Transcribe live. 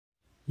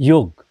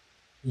Yoga.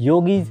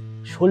 Yoga is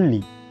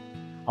solely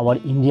our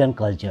Indian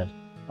culture,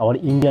 our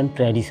Indian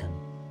tradition.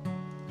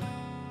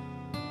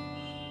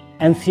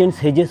 Ancient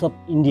sages of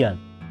India,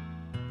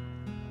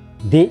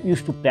 they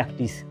used to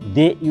practice,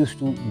 they used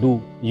to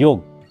do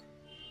yoga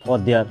for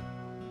their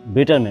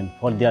betterment,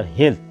 for their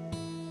health,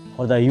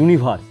 for the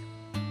universe.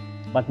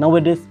 But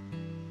nowadays,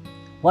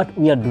 what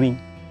we are doing,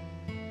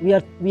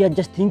 we are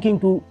just thinking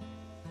to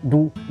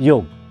do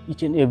yoga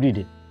each and every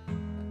day.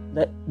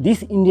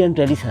 This Indian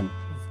tradition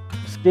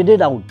is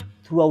spread out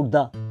throughout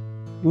the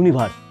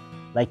universe,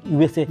 like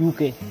USA,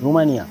 UK,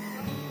 Romania,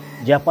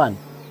 Japan,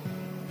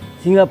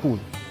 Singapore,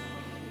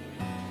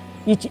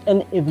 each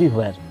and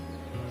everywhere.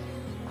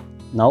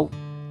 Now,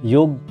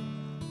 yoga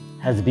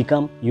has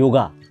become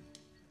yoga.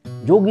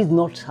 Yoga is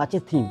not such a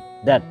thing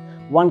that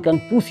one can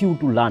push you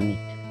to learn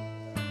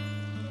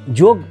it.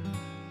 Yoga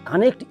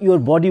connects your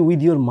body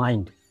with your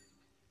mind.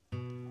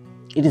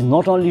 It is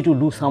not only to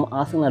do some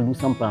asana, do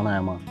some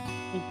pranayama.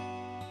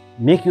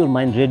 Make your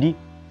mind ready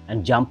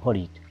and jump for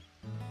it.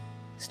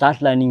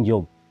 Start learning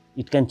yoga.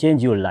 It can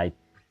change your life.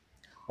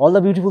 All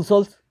the beautiful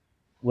souls,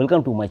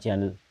 welcome to my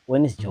channel,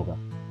 Wellness Yoga.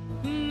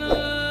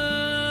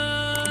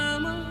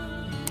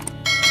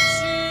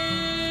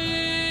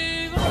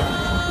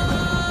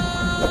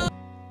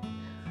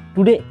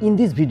 Today in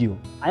this video,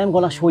 I am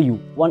gonna show you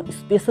one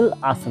special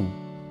asana,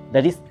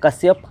 that is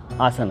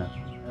Kasyapasana.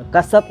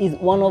 Kasyap is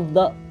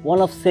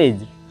one of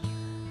sage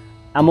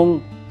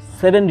among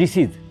 7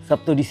 Rishis,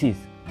 Saptarishis,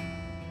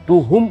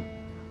 to whom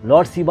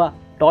Lord Shiva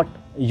taught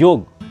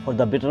yoga for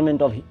the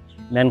betterment of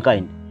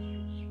mankind.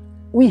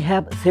 We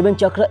have 7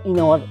 chakras in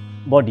our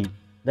body,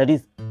 that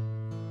is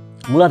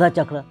Muladhara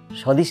Chakra,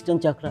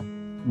 Swadhisthana Chakra,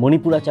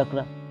 Manipura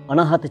Chakra,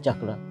 Anahat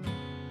Chakra,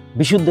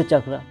 Vishuddha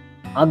Chakra,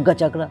 Agga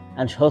Chakra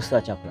and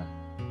Sahasrara Chakra.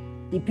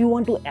 If you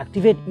want to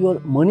activate your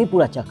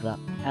Manipura Chakra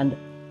and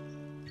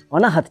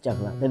Anahat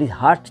Chakra, that is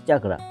Heart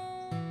Chakra,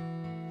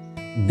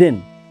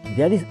 then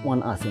there is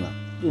one asana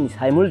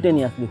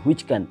simultaneously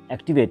which can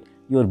activate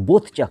your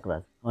both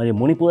chakras, or your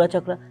Manipura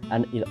Chakra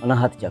and your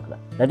Anahat Chakra,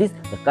 that is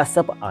the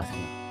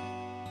Kasyapasana.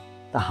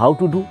 The how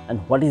to do and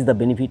what is the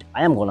benefit,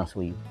 I am gonna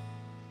show you.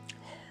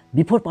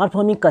 Before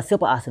performing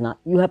Kasyapasana,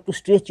 you have to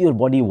stretch your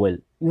body well.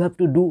 You have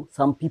to do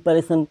some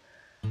preparation,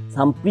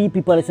 some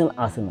pre-preparation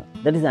asana,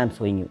 that is I am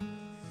showing you.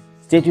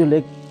 Straight your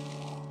leg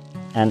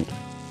and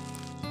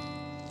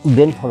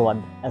bend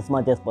forward as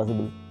much as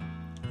possible.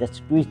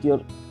 Just twist your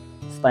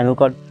spinal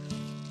cord,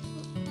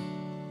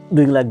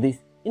 doing like this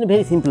in a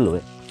very simple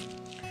way.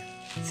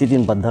 Sit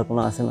in Baddha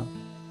Konasana.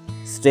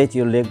 Stretch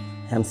your leg,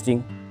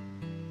 hamstring,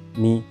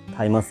 knee,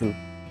 thigh muscle.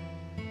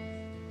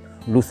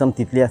 Do some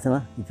Titli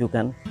Asana if you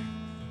can.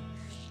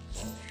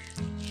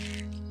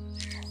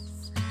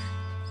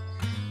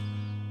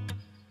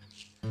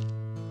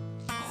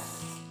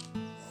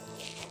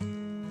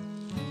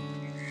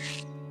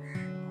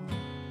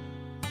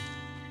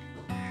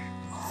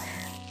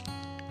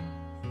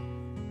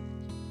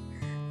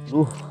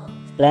 Do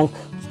plank.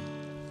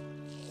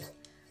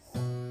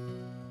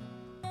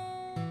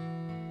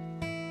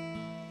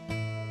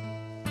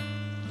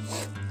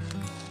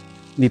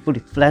 We put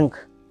it plank.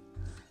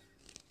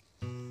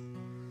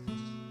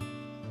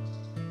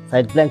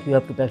 Side plank, you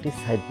have to practice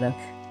side plank.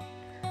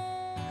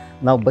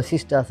 Now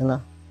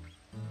Vasisthasana.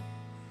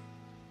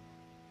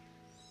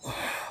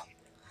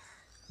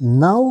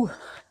 Now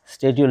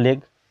straight your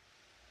leg.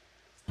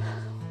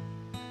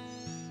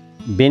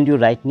 Bend your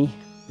right knee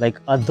like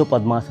Ardha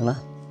Padmasana.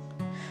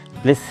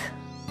 Place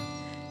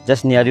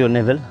just near your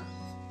navel,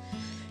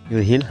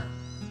 your heel,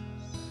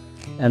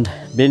 and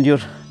bend your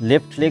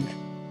left leg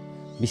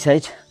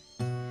beside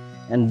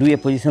and do a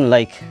position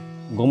like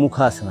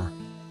Gomukhasana.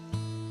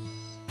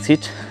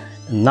 Sit.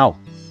 Now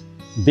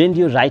bend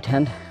your right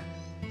hand,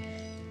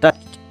 touch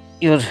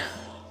your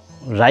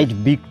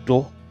right big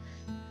toe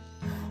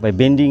by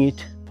bending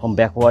it from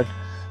backward.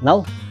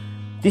 Now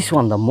this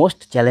one, the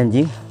most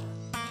challenging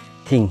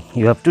thing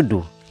you have to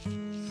do.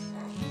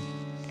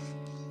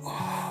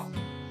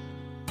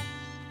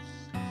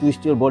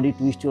 Twist your body,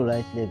 twist your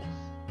right leg.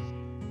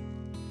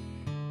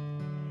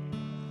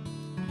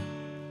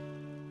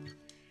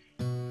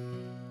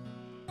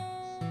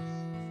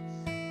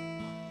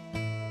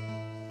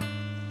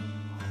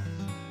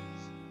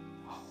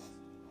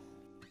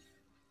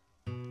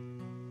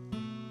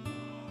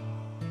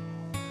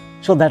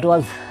 So that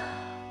was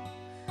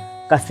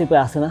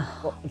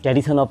Kasyapasana,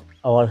 tradition of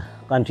our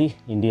country,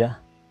 India.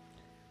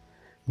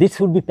 This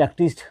should be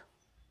practiced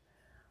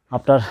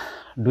after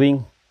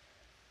doing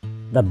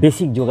the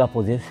basic yoga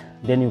poses,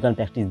 then you can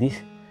practice this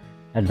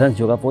advanced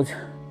yoga pose.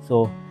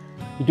 So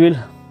it will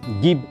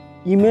give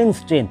immense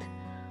strength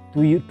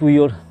to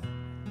your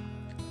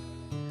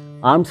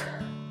arms,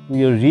 to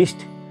your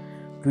wrist,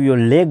 to your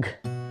leg,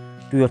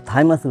 to your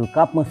thigh muscle,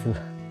 calf muscle,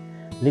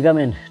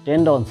 ligament,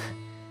 tendons,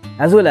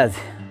 as well as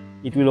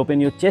it will open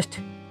your chest.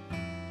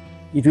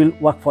 It will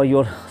work for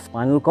your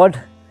spinal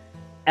cord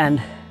and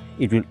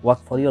it will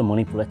work for your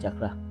Manipura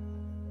Chakra,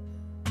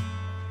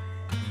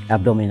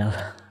 abdominal.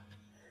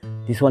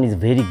 This one is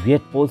very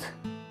great pose,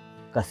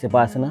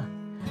 Kasyapasana.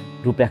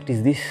 do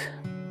practice this.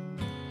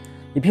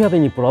 If you have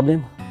any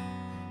problem,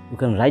 you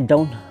can write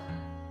down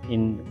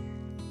in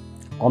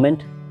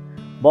comment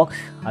box.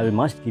 I will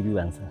must give you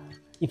answer.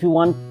 If you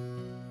want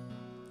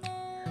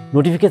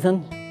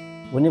notification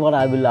whenever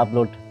I will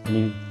upload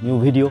any new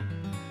video,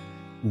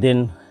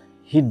 then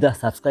hit the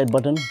subscribe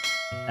button,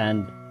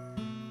 and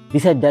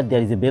beside that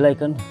there is a bell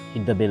icon.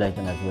 Hit the bell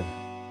icon as well.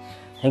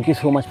 Thank you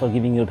so much for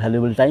giving your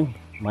valuable time.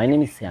 My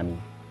name is Shyami,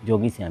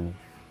 Yogi Shyami.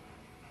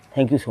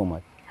 Thank you so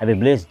much. Have a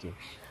blessed day.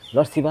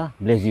 Lord Shiva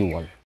bless you all.